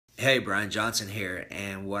Hey, Brian Johnson here,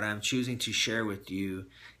 and what I'm choosing to share with you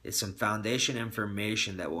is some foundation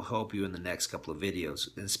information that will help you in the next couple of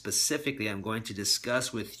videos. And specifically, I'm going to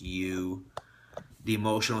discuss with you the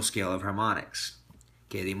emotional scale of harmonics.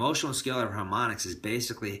 Okay, the emotional scale of harmonics is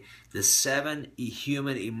basically the 7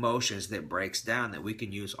 human emotions that breaks down that we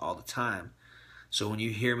can use all the time. So when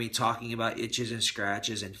you hear me talking about itches and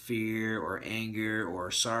scratches and fear or anger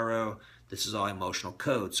or sorrow, this is all emotional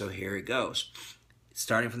code. So here it goes.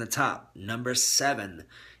 Starting from the top, number 7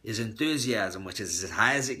 is enthusiasm, which is as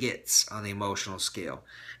high as it gets on the emotional scale.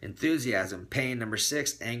 Enthusiasm, pain, number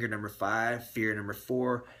 6, anger, number 5, fear, number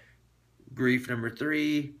 4, grief, number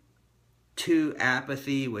 3, 2,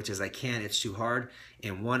 apathy, which is I can't, it's too hard,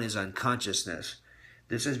 and 1 is unconsciousness.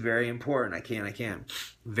 This is very important. I can.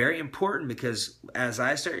 Very important because as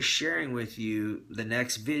I start sharing with you the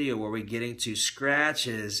next video where we get into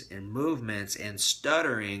scratches and movements and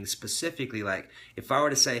stuttering specifically, like if I were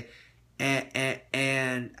to say,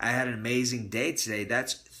 and I had an amazing day today,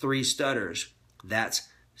 that's 3 stutters. That's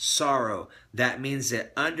sorrow. That means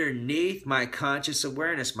that underneath my conscious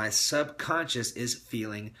awareness, my subconscious is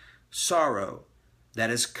feeling sorrow. That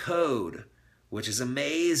is code, which is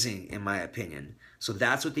amazing in my opinion. So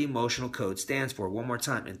that's what the emotional code stands for. One more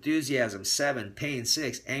time. Enthusiasm, 7, pain,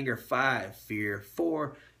 6, anger, 5, fear,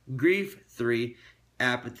 4, grief, 3,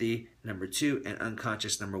 apathy, number 2, and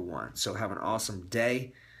unconscious, number 1. So have an awesome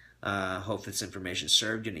day. Hope this information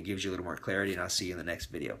served you and it gives you a little more clarity, and I'll see you in the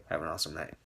next video. Have an awesome night.